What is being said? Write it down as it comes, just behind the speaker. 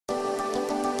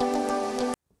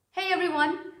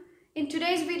everyone. In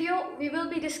today's video, we will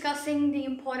be discussing the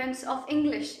importance of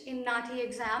English in NAATI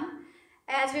exam.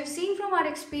 As we've seen from our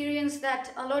experience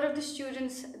that a lot of the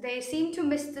students, they seem to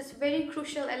miss this very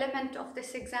crucial element of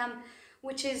this exam,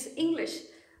 which is English.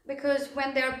 Because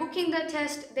when they're booking their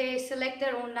test, they select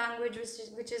their own language,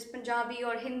 which is Punjabi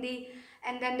or Hindi,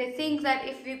 and then they think that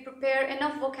if we prepare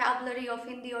enough vocabulary of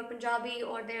Hindi or Punjabi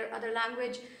or their other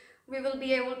language, we will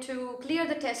be able to clear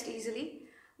the test easily.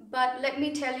 But let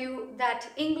me tell you that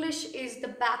English is the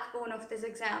backbone of this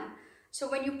exam. So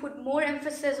when you put more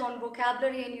emphasis on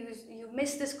vocabulary and you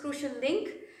miss this crucial link,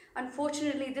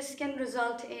 unfortunately this can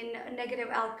result in a negative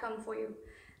outcome for you.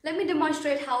 Let me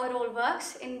demonstrate how it all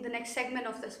works in the next segment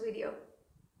of this video.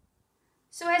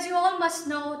 So as you all must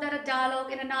know that a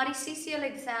dialogue in a NAATI CCL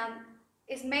exam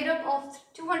is made up of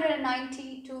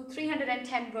 290 to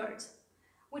 310 words,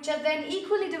 which are then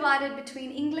equally divided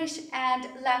between English and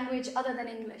language other than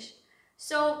English.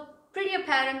 So pretty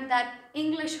apparent that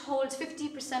English holds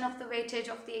 50% of the weightage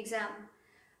of the exam.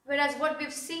 Whereas what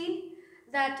we've seen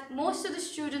that most of the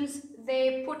students,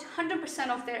 they put 100%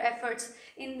 of their efforts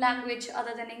in language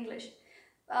other than English.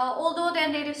 Although they're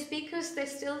native speakers, they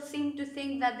still seem to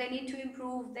think that they need to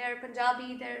improve their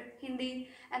Punjabi, their Hindi,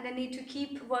 and they need to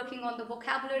keep working on the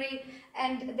vocabulary,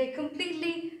 and they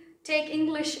completely take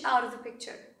English out of the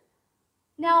picture.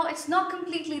 Now, it's not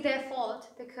completely their fault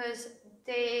because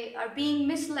they are being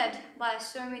misled by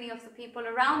so many of the people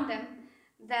around them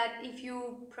that if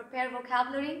you prepare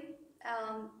vocabulary,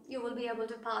 you will be able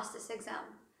to pass this exam.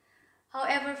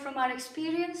 However, from our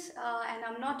experience, and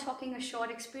I'm not talking a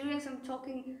short experience, I'm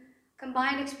talking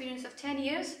combined experience of 10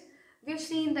 years, we've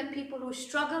seen that people who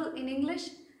struggle in English,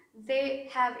 they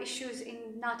have issues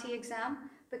in NAATI exam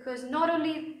because not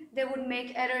only they would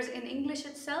make errors in English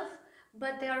itself,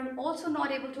 but they are also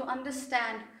not able to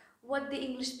understand what the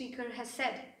English speaker has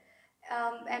said.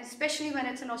 And especially when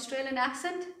it's an Australian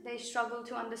accent, they struggle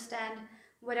to understand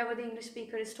whatever the English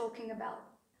speaker is talking about.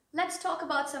 Let's talk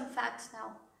about some facts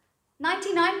now.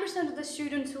 99% of the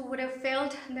students who would have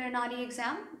failed their NAATI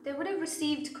exam, they would have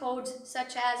received codes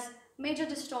such as major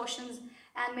distortions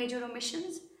and major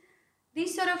omissions.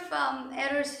 These sort of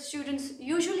errors students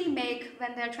usually make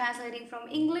when they're translating from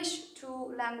English to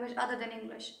language other than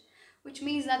English, which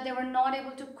means that they were not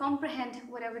able to comprehend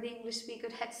whatever the English speaker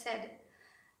had said.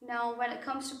 Now, when it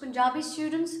comes to Punjabi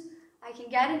students, I can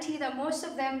guarantee that most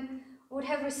of them would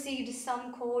have received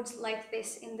some codes like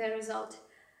this in their result.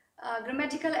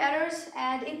 Grammatical errors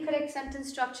and incorrect sentence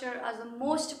structure are the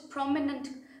most prominent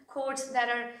codes that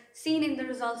are seen in the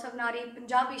results of NAATI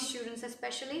Punjabi students,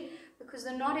 especially because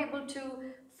they're not able to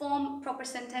form proper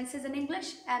sentences in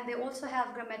English and they also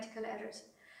have grammatical errors.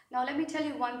 Now let me tell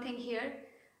you one thing here.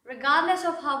 Regardless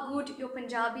of how good your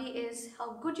Punjabi is,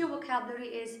 how good your vocabulary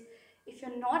is, if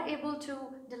you're not able to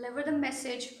deliver the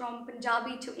message from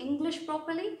Punjabi to English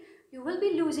properly, you will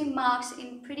be losing marks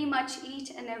in pretty much each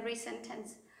and every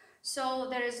sentence. So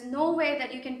there is no way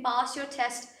that you can pass your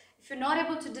test if you're not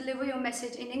able to deliver your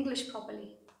message in English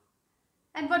properly.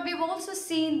 And what we've also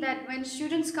seen that when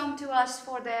students come to us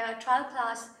for their trial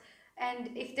class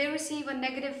and if they receive a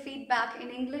negative feedback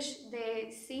in English,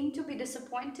 they seem to be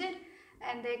disappointed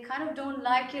and they kind of don't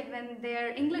like it when their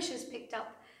English is picked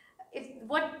up. If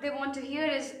what they want to hear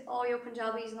is, oh, your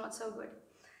Punjabi is not so good.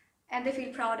 And they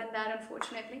feel proud in that,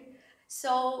 unfortunately.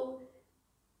 So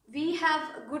we have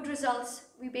good results.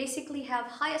 We basically have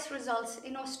highest results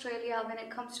in Australia when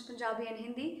it comes to Punjabi and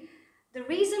Hindi. The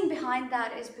reason behind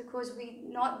that is because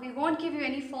we won't give you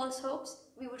any false hopes.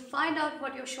 We would find out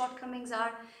what your shortcomings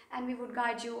are and we would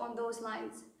guide you on those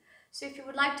lines. So if you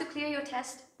would like to clear your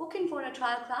test, book in for a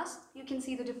trial class. You can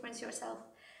see the difference yourself.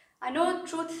 I know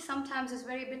truth sometimes is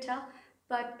very bitter,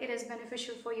 but it is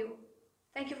beneficial for you.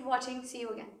 Thank you for watching. See you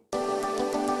again.